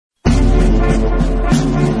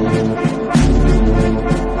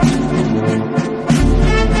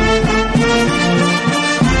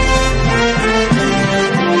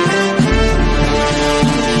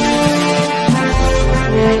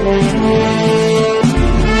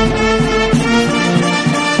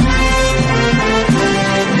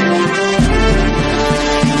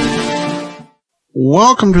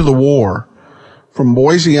Welcome to the war. From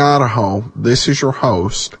Boise, Idaho, this is your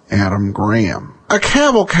host, Adam Graham. A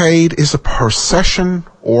cavalcade is a procession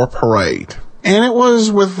or parade. And it was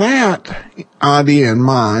with that idea in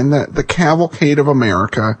mind that the Cavalcade of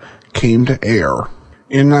America came to air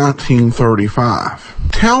in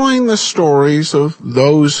 1935, telling the stories of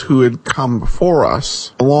those who had come before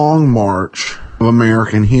us, a long march of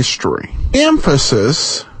American history.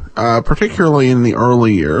 Emphasis, particularly in the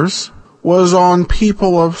early years, was on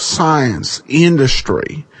people of science,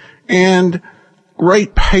 industry, and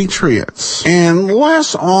great patriots, and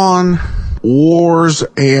less on wars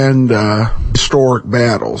and historic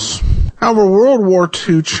battles. However, World War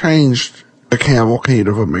II changed the Cavalcade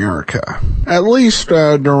of America, at least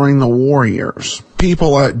during the war years.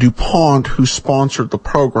 People at DuPont, who sponsored the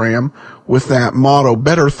program with that motto,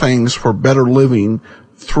 better things for better living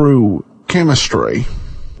through chemistry,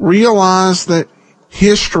 realized that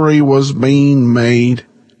history was being made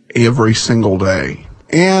every single day.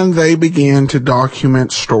 And they began to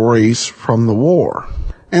document stories from the war.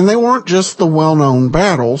 And they weren't just the well-known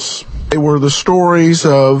battles. They were the stories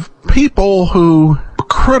of people who were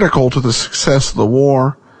critical to the success of the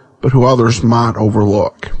war, but who others might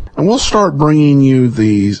overlook. And we'll start bringing you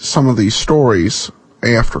some of these stories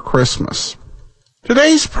after Christmas.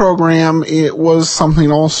 Today's program, it was something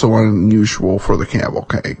also unusual for the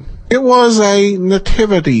Cavalcade. It was a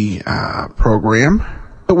nativity program.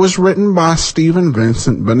 It was written by Stephen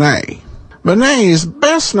Vincent Benet. Benet is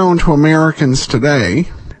best known to Americans today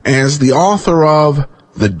as the author of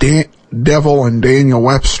The Devil and Daniel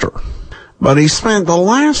Webster. But he spent the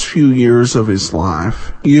last few years of his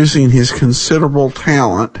life using his considerable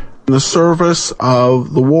talent in the service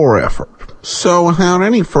of the war effort. So without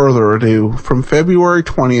any further ado, from February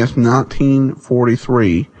 20th,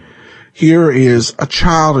 1943, here is A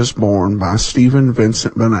Child is Born by Stephen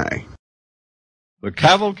Vincent Benet. The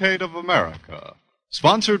Cavalcade of America,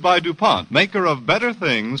 sponsored by DuPont, maker of better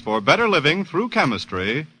things for better living through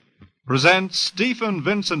chemistry, presents Stephen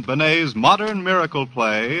Vincent Benet's modern miracle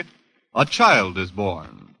play, A Child is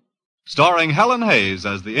Born, starring Helen Hayes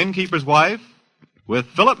as the innkeeper's wife, with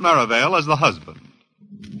Philip Merivale as the husband.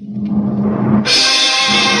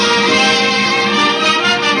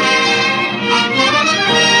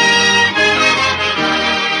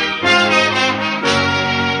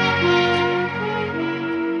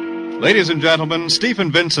 Ladies and gentlemen,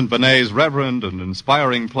 Stephen Vincent Benet's reverent and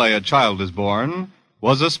inspiring play, A Child is Born,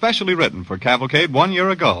 was especially written for Cavalcade 1 year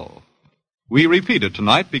ago. We repeat it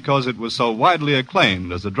tonight because it was so widely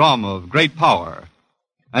acclaimed as a drama of great power,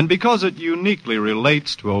 and because it uniquely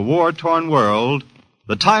relates to a war-torn world,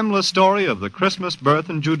 the timeless story of the Christmas birth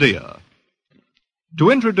in Judea. To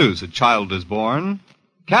introduce A Child is Born,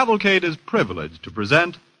 Cavalcade is privileged to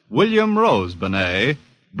present William Rose Benet,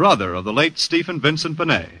 brother of the late Stephen Vincent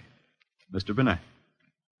Benet. Mr. Benet.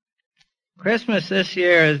 Christmas this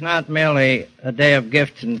year is not merely a day of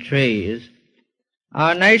gifts and trees.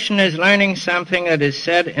 Our nation is learning something that is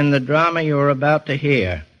said in the drama you are about to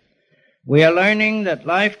hear. We are learning that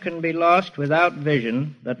life can be lost without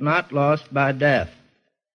vision, but not lost by death.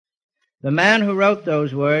 The man who wrote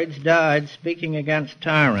those words died speaking against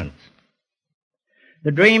tyrants.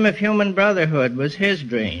 The dream of human brotherhood was his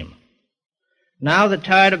dream. Now the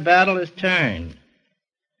tide of battle is turned.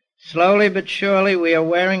 Slowly but surely we are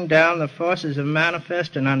wearing down the forces of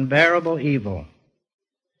manifest and unbearable evil.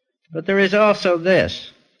 But there is also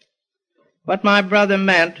this. What my brother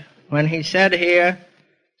meant when he said here,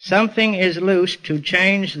 something is loose to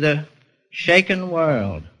change the shaken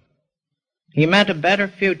world. He meant a better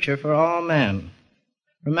future for all men.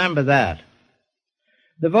 Remember that.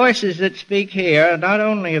 The voices that speak here are not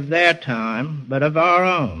only of their time, but of our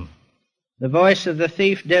own. The voice of the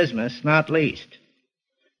thief Dismas, not least.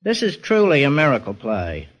 This is truly a miracle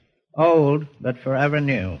play, old but forever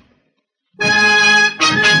new.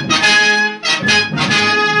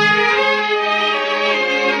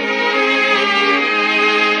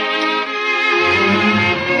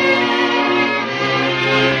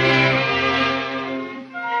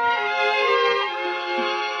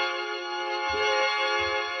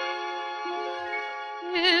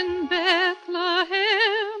 In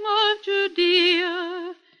Bethlehem of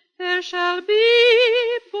Judea there shall be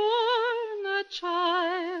born a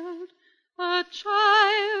child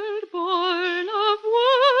born of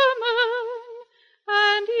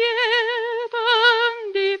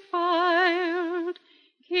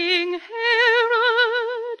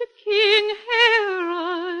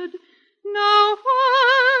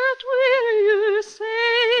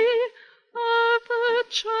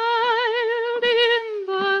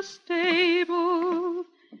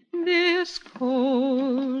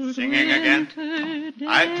Singing again?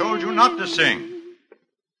 I told you not to sing.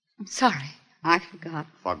 I'm sorry. I forgot.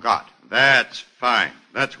 Forgot. That's fine.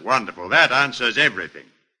 That's wonderful. That answers everything.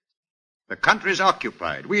 The country's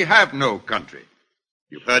occupied. We have no country.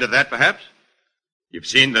 You've heard of that, perhaps? You've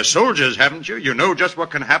seen the soldiers, haven't you? You know just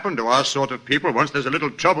what can happen to our sort of people once there's a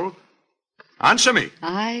little trouble. Answer me.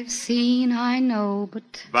 I've seen, I know, but...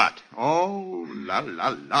 But, oh, la,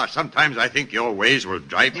 la, la. Sometimes I think your ways will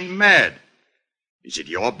drive me mad. Is it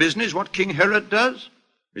your business what King Herod does?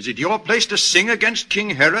 Is it your place to sing against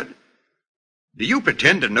King Herod? Do you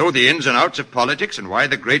pretend to know the ins and outs of politics and why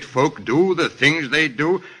the great folk do the things they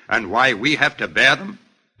do and why we have to bear them?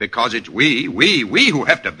 Because it's we who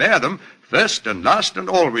have to bear them first and last and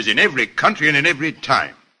always in every country and in every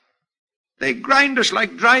time. They grind us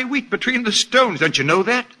like dry wheat between the stones. Don't you know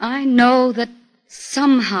that? I know that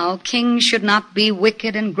somehow kings should not be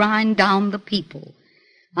wicked and grind down the people.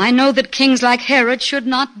 I know that kings like Herod should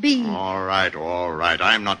not be. All right.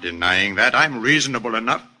 I'm not denying that. I'm reasonable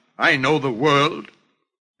enough. I know the world.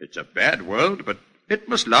 It's a bad world, but it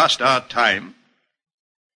must last our time.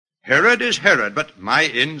 Herod is Herod, but my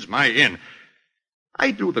in's my in.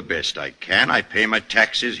 I do the best I can. I pay my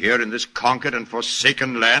taxes here in this conquered and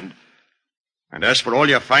forsaken land. And as for all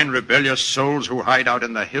your fine rebellious souls who hide out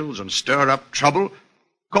in the hills and stir up trouble,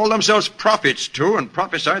 call themselves prophets, too, and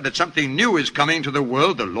prophesy that something new is coming to the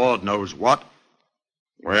world, the Lord knows what.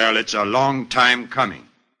 Well, it's a long time coming.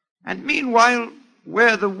 And meanwhile,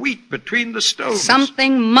 we're the wheat between the stones.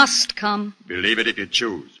 Something must come. Believe it if you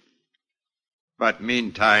choose. But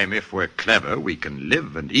meantime, if we're clever, we can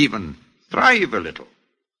live and even thrive a little.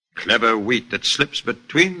 Clever wheat that slips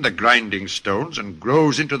between the grinding stones and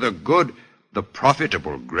grows into the good, the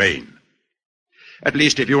profitable grain. At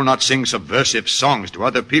least if you'll not sing subversive songs to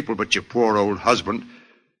other people but your poor old husband,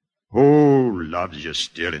 who loves you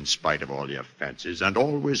still in spite of all your fancies and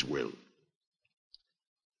always will.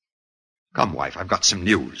 Come, wife, I've got some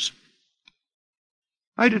news.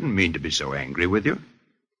 I didn't mean to be so angry with you.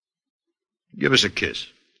 Give us a kiss.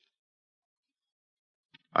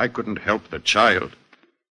 I couldn't help the child.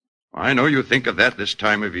 I know you think of that this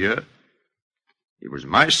time of year. He was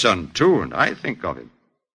my son, too, and I think of him.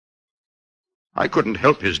 I couldn't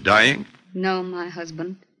help his dying. No, my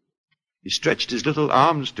husband. He stretched his little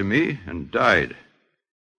arms to me and died.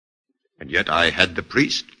 And yet I had the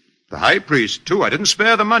priest, the high priest, too. I didn't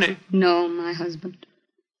spare the money. No, my husband.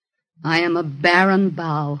 I am a barren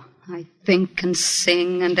bough. I think and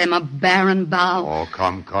sing and am a barren bough. Oh,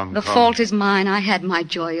 come. The fault is mine. I had my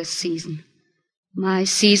joyous season. My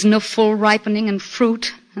season of full ripening and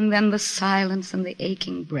fruit, and then the silence and the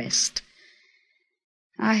aching breast.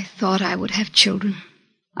 I thought I would have children.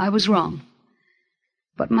 I was wrong.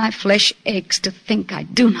 But my flesh aches to think I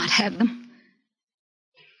do not have them.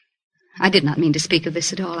 I did not mean to speak of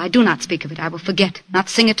this at all. I do not speak of it. I will forget, not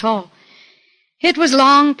sing at all. It was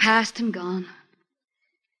long past and gone.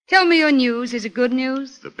 Tell me your news. Is it good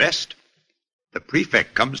news? The best. The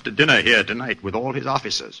prefect comes to dinner here tonight with all his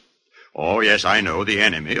officers. Oh, yes, I know, the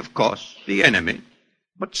enemy, of course, the enemy.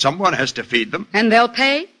 But someone has to feed them. And they'll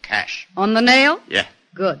pay? Cash. On the nail? Yeah.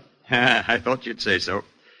 Good. I thought you'd say so.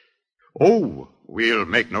 Oh, we'll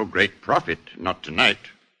make no great profit, not tonight.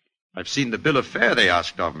 I've seen the bill of fare they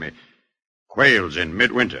asked of me. Quails in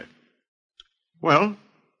midwinter. Well,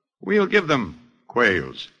 we'll give them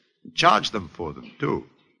quails. Charge them for them, too.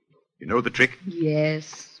 You know the trick?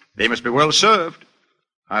 Yes. They must be well served.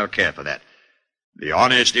 I'll care for that. The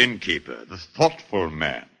honest innkeeper, the thoughtful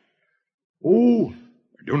man. Oh,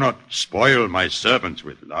 do not spoil my servants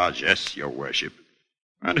with largesse, your worship.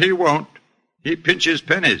 And he won't. He pinches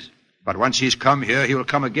pennies. But once he's come here, he will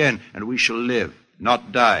come again, and we shall live,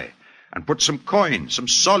 not die. And put some coin, some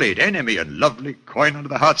solid, enemy, and lovely coin under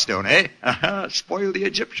the hearthstone, eh? Spoil the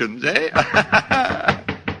Egyptians, eh?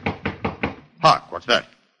 Hark, what's that?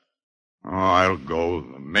 Oh, I'll go.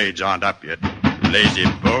 The maids aren't up yet. Lazy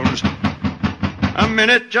bones. A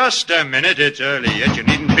minute, just a minute. It's early yet. You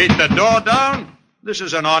needn't beat the door down. This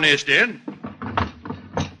is an honest inn.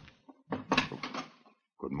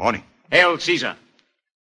 Good morning. Hail, Caesar.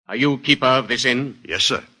 Are you keeper of this inn? Yes,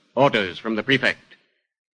 sir. Orders from the prefect.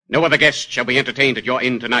 No other guests shall be entertained at your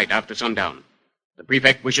inn tonight after sundown. The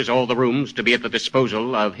prefect wishes all the rooms to be at the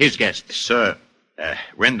disposal of his guests. Sir,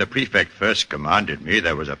 when the prefect first commanded me,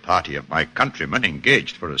 there was a party of my countrymen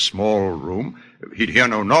engaged for a small room. He'd hear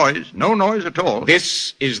no noise at all.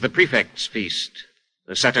 This is the prefect's feast,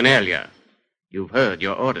 the Saturnalia. You've heard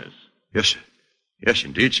your orders. Yes, sir. Yes,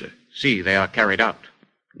 indeed, sir. See, they are carried out.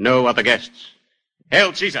 No other guests.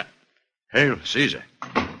 Hail, Caesar. Hail, Caesar.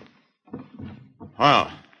 Well,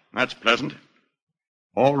 that's pleasant.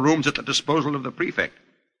 All rooms at the disposal of the prefect.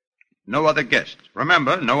 No other guests.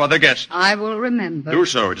 Remember, no other guests. I will remember. Do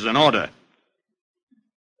so. It is an order.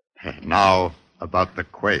 Now, about the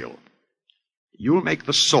quail. You'll make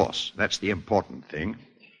the sauce. That's the important thing.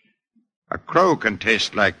 A crow can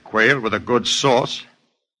taste like quail with a good sauce.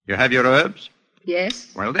 You have your herbs?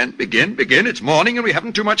 Yes. Well, then, begin. It's morning and we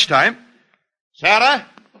haven't too much time. Sarah?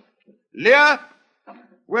 Leah?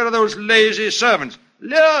 Where are those lazy servants?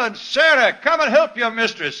 Leah and Sarah, come and help your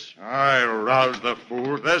mistress. I'll rouse the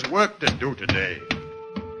fools. There's work to do today.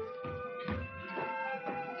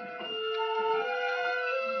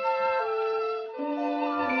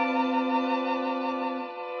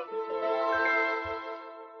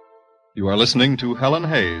 You are listening to Helen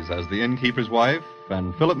Hayes as the innkeeper's wife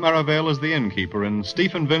and Philip Merivale as the innkeeper in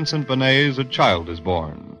Stephen Vincent Benet's A Child is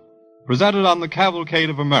Born. Presented on the Cavalcade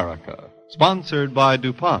of America. Sponsored by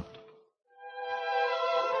DuPont.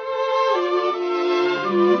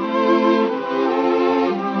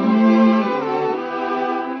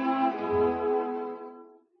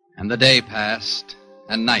 And the day passed,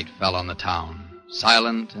 and night fell on the town,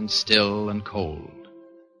 silent and still and cold.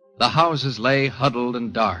 The houses lay huddled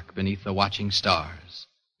and dark beneath the watching stars,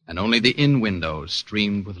 and only the inn windows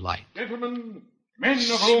streamed with light. Gentlemen, men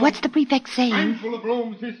of Rome. What's the prefect saying? Mindful of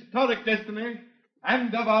Rome's historic destiny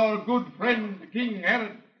and of our good friend King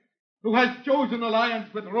Herod, who has chosen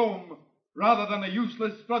alliance with Rome rather than a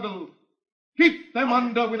useless struggle, keep them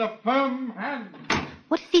under with a firm hand.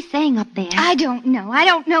 What is he saying up there? I don't know. I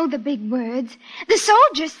don't know the big words. The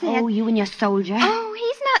soldier said... Oh, you and your soldier. Oh,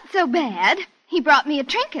 he's not so bad. He brought me a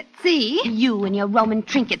trinket, see? You and your Roman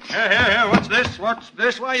trinkets. Here, what's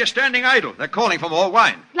this? Why are you standing idle? They're calling for more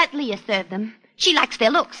wine. Let Leah serve them. She likes their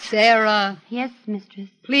looks. Sarah. Yes, mistress.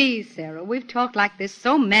 Please, Sarah. We've talked like this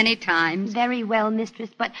so many times. Very well, mistress,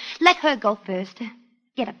 but let her go first.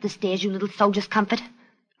 Get up the stairs, you little soldier's comfort.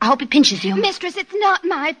 I hope he pinches you. Mistress, it's not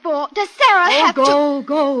my fault. Does Sarah have to...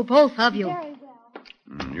 Go, both of you. Very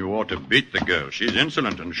well. You ought to beat the girl. She's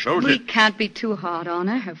insolent and shows We it. can't be too hard on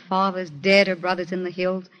her. Her father's dead, her brother's in the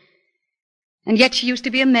hills. And yet she used to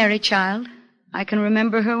be a merry child. I can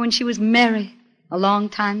remember her when she was merry, a long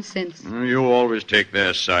time since. You always take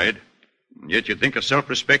their side. Yet you think a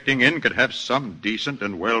self-respecting inn could have some decent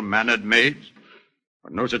and well-mannered maids?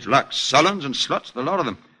 But no such luck. Sullens and sluts, the lot of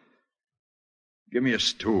them. Give me a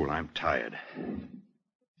stool. I'm tired.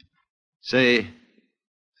 Say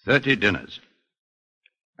 30 dinners.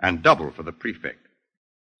 And double for the prefect.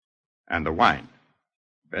 And the wine.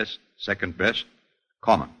 Best, second best,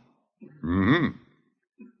 common.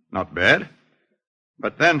 Not bad.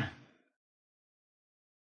 But then,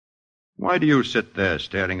 why do you sit there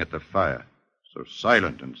staring at the fire, so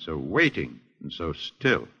silent and so waiting and so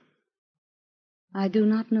still? I do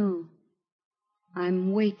not know.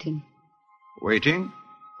 I'm waiting. Waiting?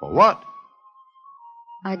 For what?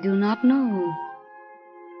 I do not know.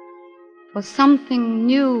 For something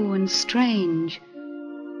new and strange.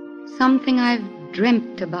 Something I've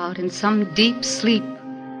dreamt about in some deep sleep.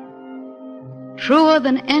 Truer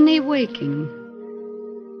than any waking.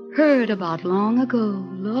 Heard about long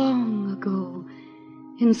ago,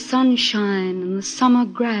 in sunshine and the summer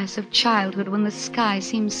grass of childhood when the sky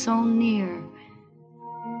seems so near.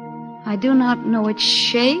 I do not know its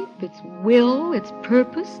shape, its will, its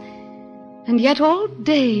purpose, and yet all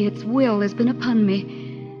day its will has been upon me.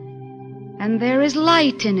 And there is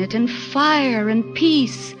light in it, and fire, and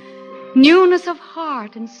peace, newness of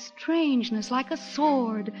heart, and strangeness like a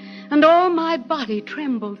sword, and all my body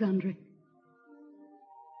trembles under it.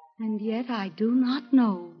 And yet I do not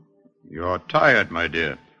know. You're tired, my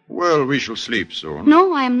dear. Well, we shall sleep soon.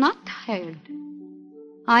 No, I am not tired.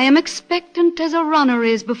 I am expectant as a runner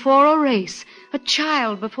is before a race, a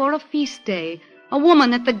child before a feast day, a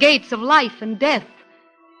woman at the gates of life and death.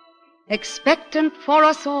 Expectant for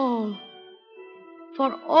us all,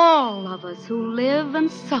 for all of us who live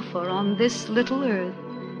and suffer on this little earth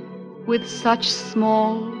with such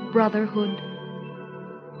small brotherhood.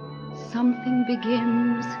 Something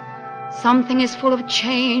begins, something is full of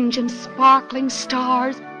change and sparkling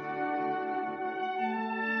stars.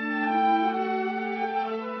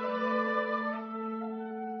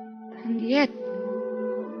 And yet,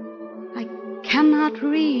 I cannot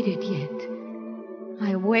read it yet.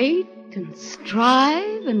 I wait and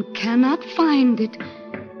strive and cannot find it.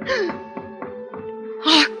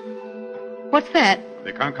 Hark! What's that?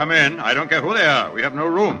 They can't come in. I don't care who they are. We have no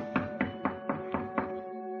room.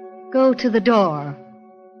 Go to the door.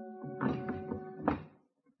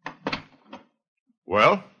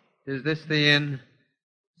 Well? Is this the inn?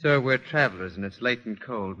 Sir, we're travelers, and it's late and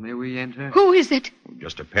cold. May we enter? Who is it?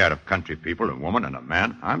 Just a pair of country people, a woman and a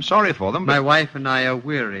man. I'm sorry for them, but... My wife and I are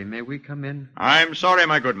weary. May we come in? I'm sorry,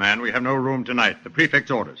 my good man. We have no room tonight. The prefect's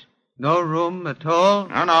orders. No room at all?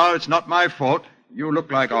 No, it's not my fault. You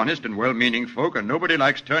look like honest and well-meaning folk, and nobody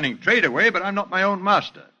likes turning trade away, but I'm not my own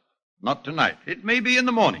master. Not tonight. It may be in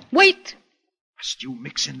the morning. Wait! Must you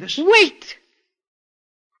mix in this? Wait!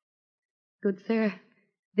 Good sir,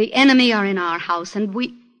 the enemy are in our house, and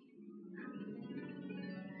we...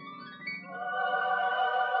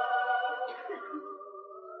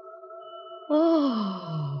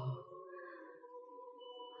 Oh,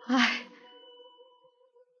 I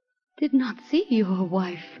did not see your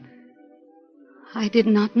wife. I did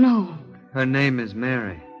not know. Her name is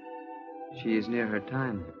Mary. She is near her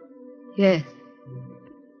time. Yes.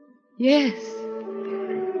 Yes.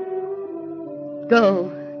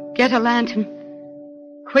 Go, get a lantern.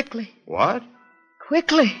 Quickly. What?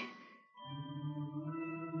 Quickly.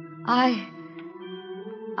 I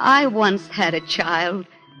once had a child.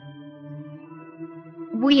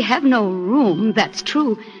 We have no room, that's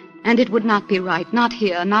true. And it would not be right. Not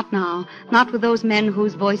here, not now. Not with those men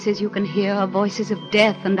whose voices you can hear, voices of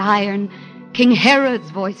death and iron. King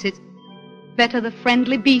Herod's voices. Better the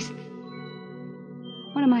friendly beasts.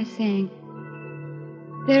 What am I saying?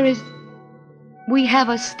 We have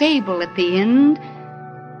a stable at the end.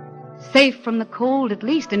 Safe from the cold at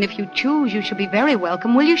least, and if you choose, you shall be very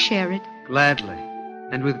welcome. Will you share it? Gladly,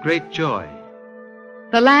 and with great joy.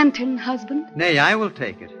 The lantern, husband? Nay, I will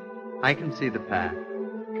take it. I can see the path.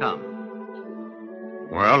 Come.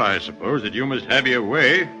 Well, I suppose that you must have your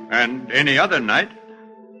way, and any other night.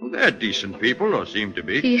 They're decent people, or seem to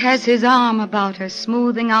be. He has his arm about her,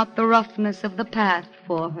 smoothing out the roughness of the path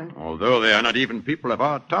for her. Although they are not even people of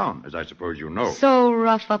our town, as I suppose you know. So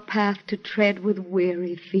rough a path to tread with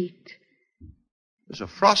weary feet. There's a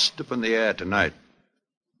frost up in the air tonight.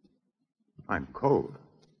 I'm cold.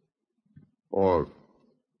 Or...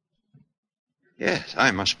 Yes, I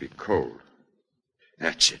must be cold.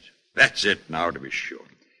 That's it now, to be sure.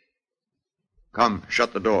 Come,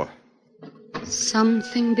 shut the door.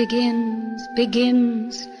 Something begins.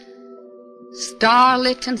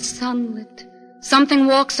 Starlit and sunlit. Something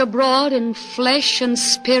walks abroad in flesh and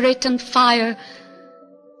spirit and fire.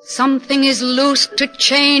 Something is loosed to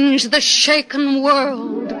change the shaken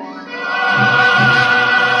world.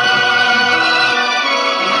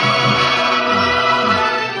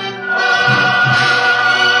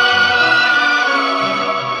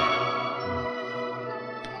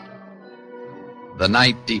 The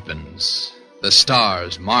night deepens. The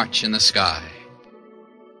stars march in the sky.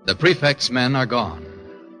 The prefect's men are gone.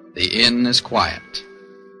 The inn is quiet.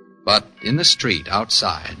 But in the street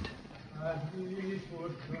outside...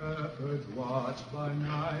 Shepherds watch by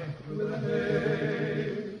night with a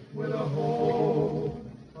hay, with a hoe.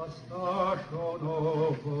 A star shone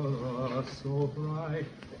over us so bright.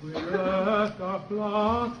 We left our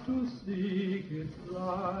flocks to seek its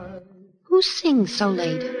light. Who sings so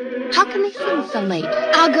late? How can they sing so late?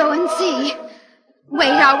 I'll go and see. Wait,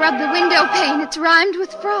 I'll rub the window pane. It's rhymed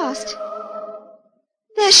with frost.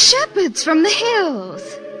 They're shepherds from the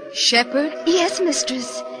hills. Shepherd? Yes,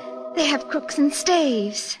 mistress. They have crooks and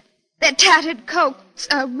staves. Their tattered coats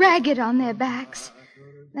are ragged on their backs.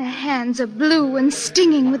 Their hands are blue and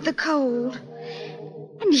stinging with the cold.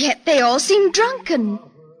 And yet they all seem drunken.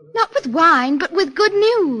 Not with wine, but with good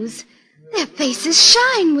news. Their faces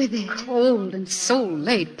shine with it. Cold and so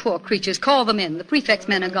late, poor creatures. Call them in. The prefect's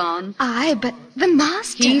men are gone. Aye, but the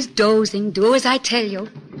master... He's dozing. Do as I tell you.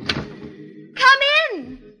 Come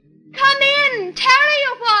in! Come in! Tarry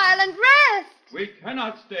a while and rest! We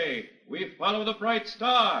cannot stay. We follow the bright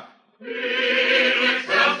star.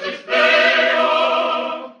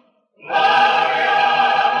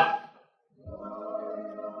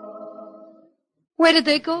 Where did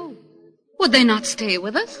they go? Would they not stay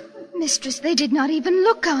with us? Mistress, they did not even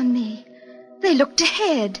look on me. They looked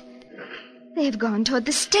ahead. They have gone toward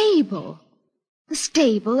the stable. The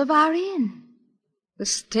stable of our inn. The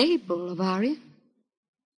stable of our inn?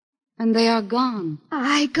 And they are gone.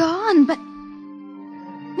 Aye, gone, but...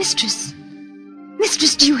 Mistress,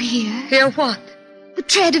 do you hear? Hear what? The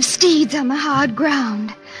tread of steeds on the hard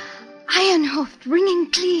ground. Iron-hoofed, ringing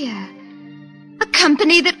clear. A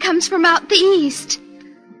company that comes from out the east.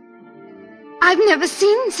 I've never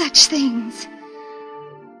seen such things.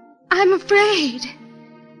 I'm afraid.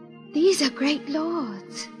 These are great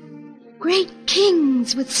lords. Great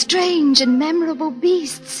kings with strange and memorable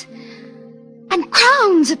beasts. And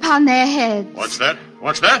crowns upon their heads. What's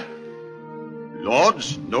that?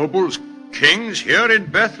 Lords, nobles, kings here in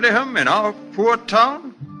Bethlehem, in our poor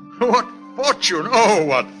town? What fortune! Oh,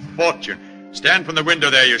 what fortune! Stand from the window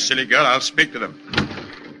there, you silly girl. I'll speak to them.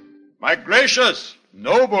 My gracious,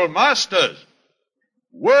 noble masters,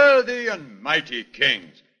 worthy and mighty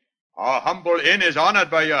kings, our humble inn is honored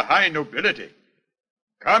by your high nobility.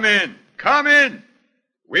 Come in, come in.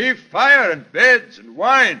 We've fire and beds and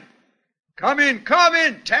wine. Come in,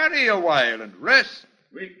 tarry a while and rest.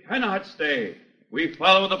 We cannot stay. We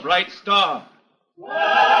follow the bright star.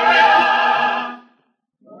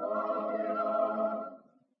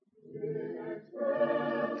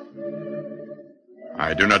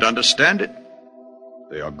 I do not understand it.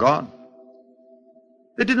 They are gone.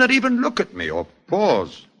 They did not even look at me or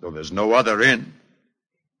pause, though there's no other inn.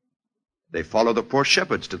 They follow the poor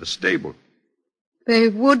shepherds to the stable. They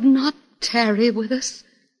would not tarry with us.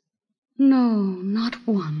 No, not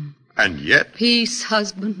one. And yet... Peace,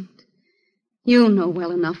 husband. You know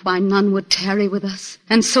well enough why none would tarry with us,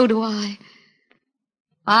 and so do I.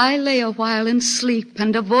 I lay a while in sleep,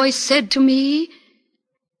 and a voice said to me,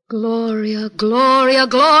 Gloria, Gloria,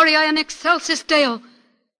 Gloria in excelsis Deo.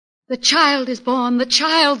 The child is born, the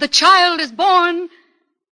child is born.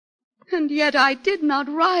 And yet I did not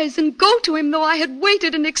rise and go to him, though I had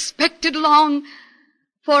waited and expected long.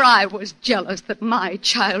 For I was jealous that my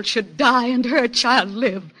child should die and her child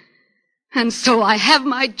live. And so I have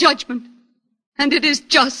my judgment, and it is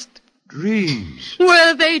just. Dreams.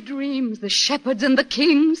 Were they dreams, the shepherds and the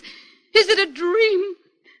kings? Is it a dream?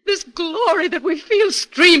 This glory that we feel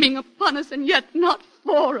streaming upon us and yet not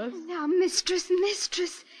for us. Now, mistress,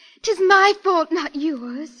 'tis my fault, not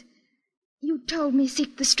yours. You told me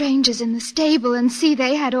seek the strangers in the stable and see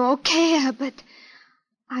they had all care, but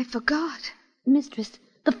I forgot. Mistress,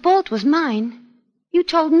 the fault was mine. You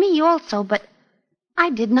told me also, but I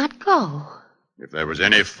did not go. If there was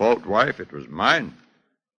any fault, wife, it was mine.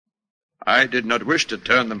 I did not wish to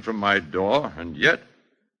turn them from my door, and yet...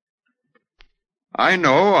 I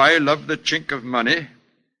know I love the chink of money.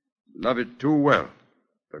 Love it too well.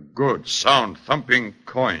 The good, sound, thumping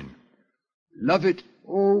coin. Love it,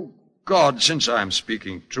 oh God, since I am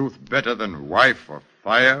speaking truth, better than wife or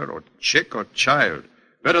fire or chick or child.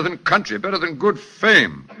 Better than country, better than good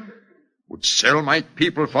fame. Would sell my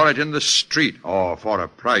people for it in the street or for a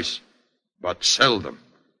price, but sell them.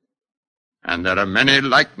 And there are many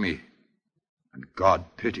like me, and God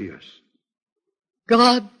pity us.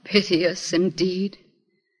 God pity us indeed,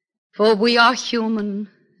 for we are human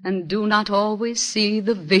and do not always see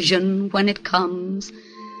the vision when it comes,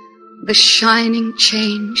 the shining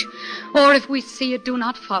change, or if we see it, do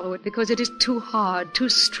not follow it because it is too hard, too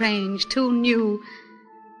strange, too new.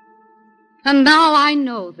 And now I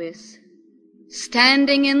know this,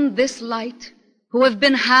 standing in this light, who have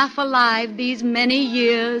been half alive these many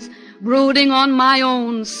years, brooding on my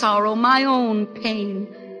own sorrow, my own pain.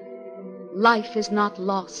 Life is not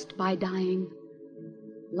lost by dying.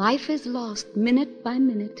 Life is lost minute by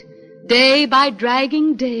minute, day by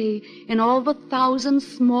dragging day, in all the thousand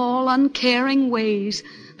small, uncaring ways,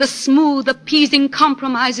 the smooth, appeasing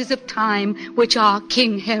compromises of time, which are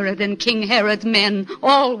King Herod and King Herod's men,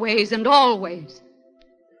 always and always.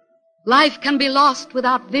 Life can be lost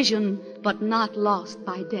without vision, but not lost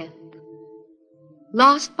by death.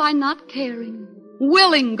 Lost by not caring,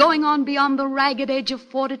 willing, going on beyond the ragged edge of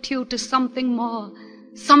fortitude to something more,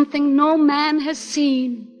 something no man has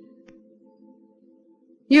seen.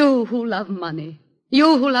 You who love money,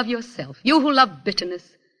 you who love yourself, you who love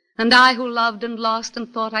bitterness, and I who loved and lost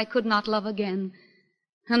and thought I could not love again,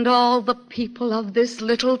 and all the people of this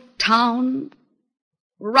little town,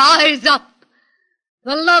 rise up!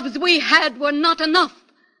 The loves we had were not enough.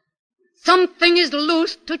 Something is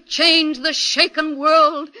loose to change the shaken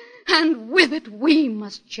world, and with it we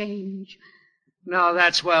must change. Now,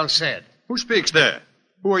 that's well said. Who speaks there?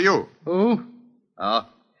 Who are you? Who? Oh,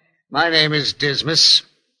 my name is Dismas.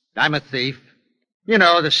 I'm a thief. You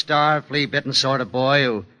know, the starved, flea-bitten sort of boy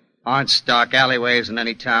who haunts dark alleyways in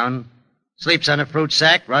any town, sleeps on a fruit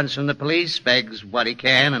sack, runs from the police, begs what he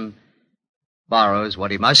can, and borrows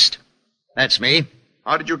what he must. That's me.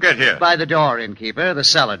 How did you get here? By the door, innkeeper, the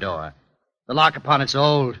cellar door. The lock upon it's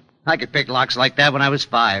old. I could pick locks like that when I was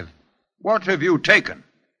 5. What have you taken?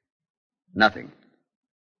 Nothing.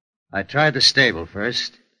 I tried the stable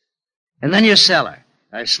first, and then your cellar.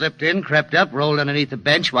 I slipped in, crept up, rolled underneath the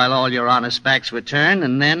bench while all your honest backs were turned,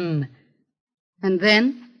 and then... And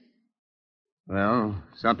then? Well,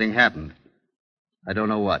 something happened. I don't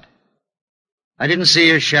know what. I didn't see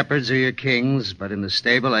your shepherds or your kings, but in the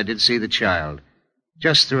stable I did see the child.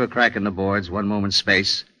 Just through a crack in the boards, one moment's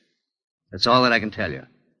space. That's all that I can tell you.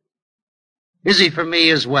 Is he for me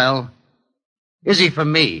as well? Is he for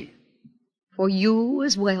me? For you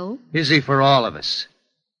as well? Is he for all of us?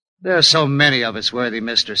 There are so many of us, worthy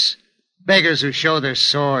mistress. Beggars who show their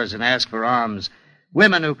sores and ask for alms.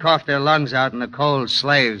 Women who cough their lungs out in the cold.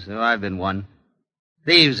 Slaves, though I've been one.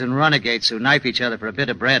 Thieves and renegades who knife each other for a bit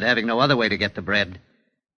of bread, having no other way to get the bread.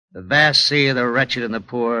 The vast sea of the wretched and the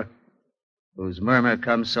poor, whose murmur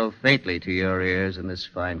comes so faintly to your ears in this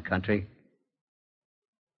fine country.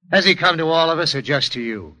 Has he come to all of us or just to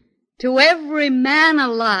you? To every man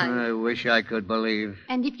alive. I wish I could believe.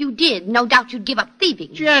 And if you did, no doubt you'd give up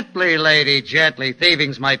thieving. Gently, lady, gently.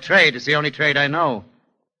 Thieving's my trade. It's the only trade I know.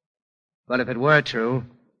 But if it were true,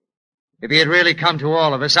 if he had really come to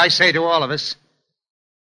all of us, I say to all of us,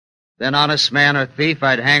 then honest man or thief,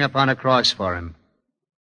 I'd hang upon a cross for him.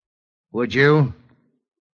 Would you?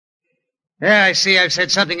 Yeah, I see I've said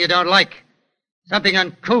something you don't like. Something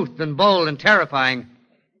uncouth and bold and terrifying.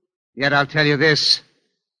 Yet I'll tell you this.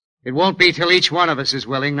 It won't be till each one of us is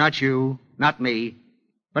willing, not you, not me,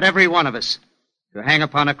 but every one of us, to hang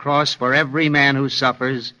upon a cross for every man who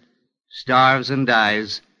suffers, starves, and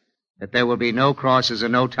dies, that there will be no crosses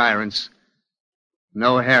and no tyrants,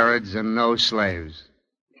 no Herods and no slaves.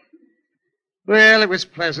 Well, it was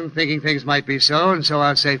pleasant thinking things might be so, and so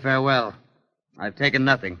I'll say farewell. I've taken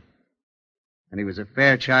nothing. And he was a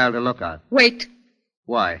fair child to look at. Wait.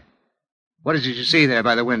 Why? What did you see there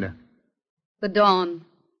by the window? The dawn.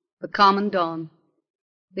 The common dawn.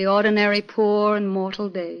 The ordinary poor and mortal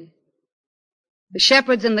day. The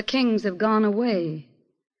shepherds and the kings have gone away.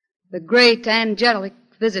 The great angelic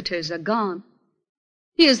visitors are gone.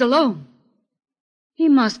 He is alone. He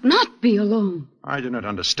must not be alone. I do not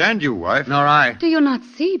understand you, wife. Nor I. Do you not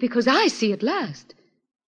see? Because I see at last.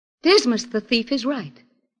 Dismas the thief is right.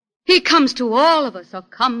 He comes to all of us or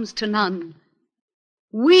comes to none.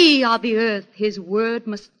 We are the earth his word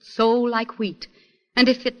must sow like wheat, and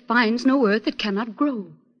if it finds no earth, it cannot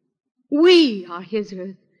grow. We are his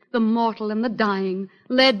earth, the mortal and the dying,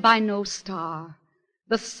 led by no star.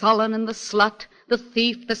 The sullen and the slut, the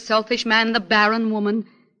thief, the selfish man, the barren woman.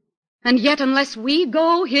 And yet unless we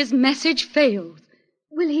go, his message fails.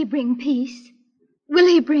 Will he bring peace? Will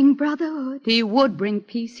he bring brotherhood? He would bring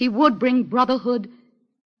peace. He would bring brotherhood.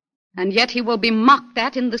 And yet he will be mocked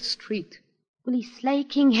at in the street. Will he slay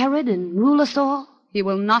King Herod and rule us all? He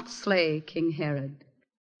will not slay King Herod.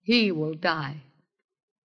 He will die.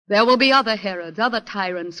 There will be other Herods, other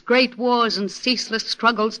tyrants, great wars and ceaseless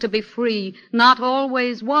struggles to be free, not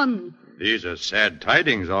always won. These are sad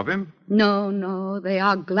tidings of him. No, they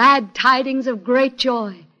are glad tidings of great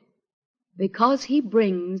joy, because he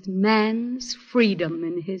brings man's freedom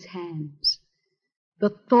in his hands. The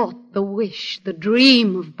thought, the wish, the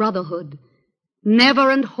dream of brotherhood,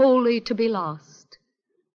 never and wholly to be lost.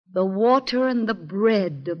 The water and the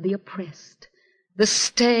bread of the oppressed, the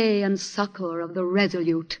stay and succor of the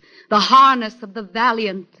resolute, the harness of the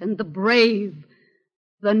valiant and the brave,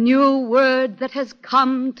 the new word that has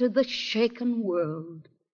come to the shaken world.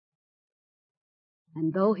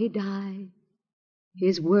 And though he die,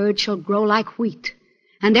 his word shall grow like wheat,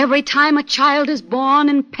 and every time a child is born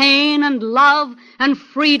in pain and love and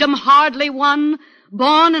freedom hardly won,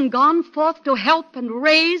 born and gone forth to help and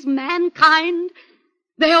raise mankind,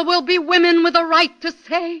 there will be women with a right to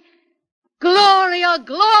say, Gloria,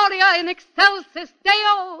 Gloria in excelsis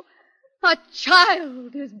Deo, a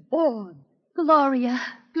child is born. Gloria.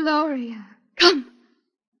 Gloria. Come,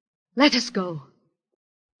 let us go.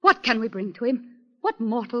 What can we bring to him? What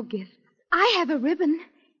mortal gift? I have a ribbon.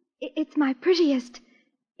 It's my prettiest.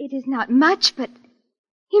 It is not much, but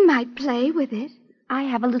he might play with it. I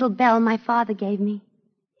have a little bell my father gave me.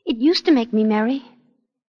 It used to make me merry.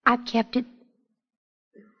 I've kept it.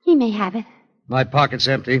 He may have it. My pocket's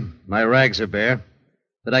empty. My rags are bare.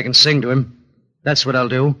 But I can sing to him. That's what I'll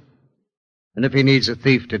do. And if he needs a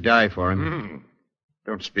thief to die for him.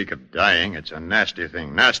 Don't speak of dying. It's a nasty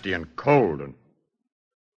thing. Nasty and cold. And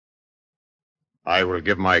I will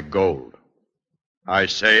give my gold. I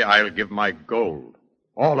say I'll give my gold.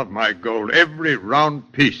 All of my gold. Every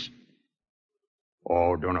round piece.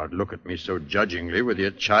 Oh, do not look at me so judgingly with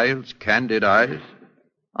your child's candid eyes.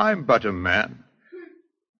 I'm but a man.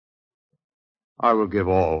 I will give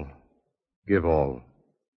all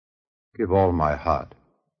my heart.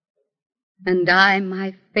 And I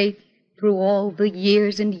my faith through all the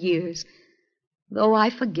years and years, though I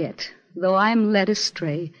forget, though I am led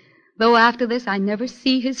astray, though after this I never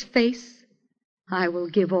see his face, I will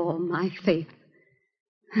give all my faith.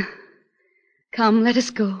 Come, let us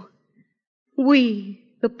go. We,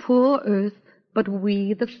 the poor earth, but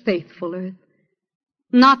we, the faithful earth.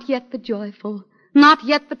 Not yet the joyful, not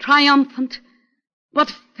yet the triumphant,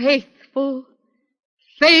 but faithful,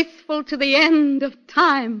 faithful to the end of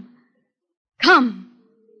time. Come.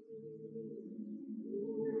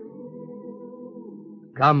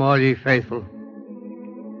 Come, all ye faithful.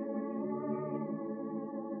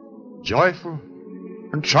 Joyful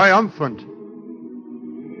and triumphant.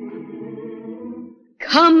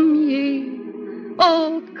 Come ye,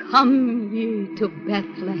 oh, come ye to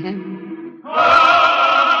Bethlehem.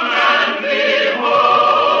 Come and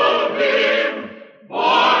behold him,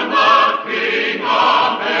 born the King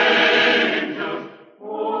of angels.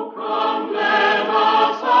 Oh, come, let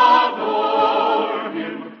us adore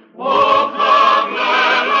him. Oh, come,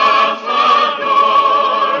 let us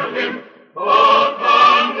adore him. Oh,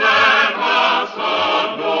 come, let us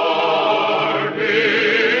adore him.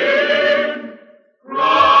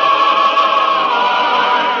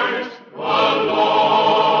 Christ the Lord.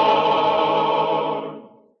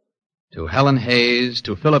 To Helen Hayes,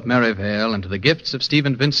 to Philip Merivale, and to the gifts of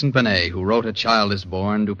Stephen Vincent Benet, who wrote A Child is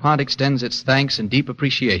Born, DuPont extends its thanks and deep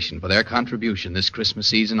appreciation for their contribution this Christmas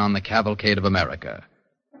season on the Cavalcade of America.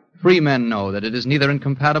 Free men know that it is neither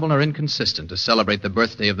incompatible nor inconsistent to celebrate the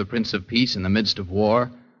birthday of the Prince of Peace in the midst of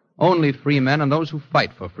war. Only free men and those who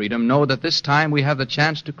fight for freedom know that this time we have the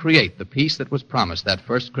chance to create the peace that was promised that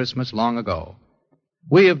first Christmas long ago.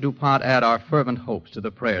 We of DuPont add our fervent hopes to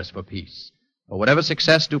the prayers for peace. For whatever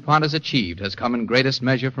success DuPont has achieved has come in greatest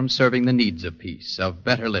measure from serving the needs of peace, of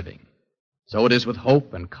better living. So it is with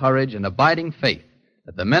hope and courage and abiding faith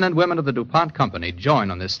that the men and women of the DuPont Company join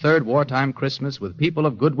on this third wartime Christmas with people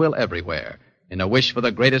of goodwill everywhere in a wish for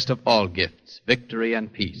the greatest of all gifts, victory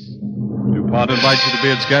and peace. DuPont invites you to be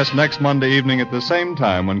its guest next Monday evening at the same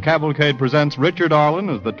time when Cavalcade presents Richard Arlen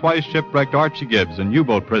as the twice-shipwrecked Archie Gibbs, an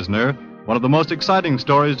U-boat prisoner, one of the most exciting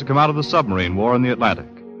stories to come out of the submarine war in the Atlantic.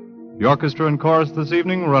 The orchestra and chorus this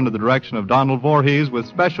evening were under the direction of Donald Voorhees with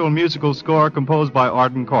special musical score composed by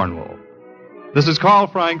Arden Cornwall. This is Carl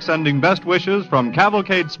Frank sending best wishes from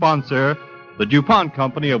Cavalcade sponsor, the DuPont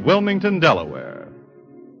Company of Wilmington, Delaware.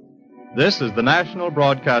 This is the National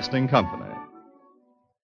Broadcasting Company.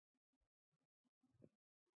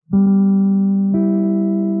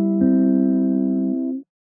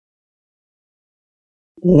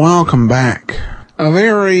 Welcome back. A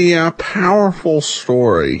very powerful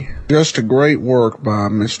story. Just a great work by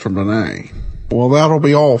Mr. Benet. Well, that'll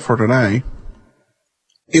be all for today.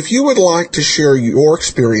 If you would like to share your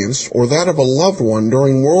experience or that of a loved one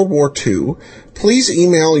during World War II, please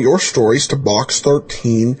email your stories to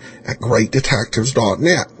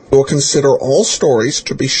box13@greatdetectives.net. We'll consider all stories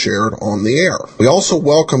to be shared on the air. We also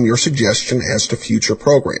welcome your suggestion as to future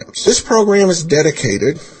programs. This program is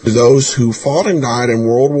dedicated to those who fought and died in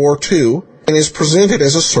World War II and is presented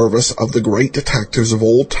as a service of the Great Detectives of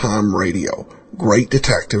Old Time Radio,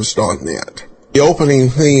 greatdetectives.net. The opening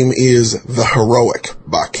theme is The Heroic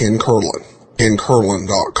by Ken Curlin,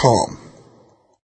 KenCurlin.com.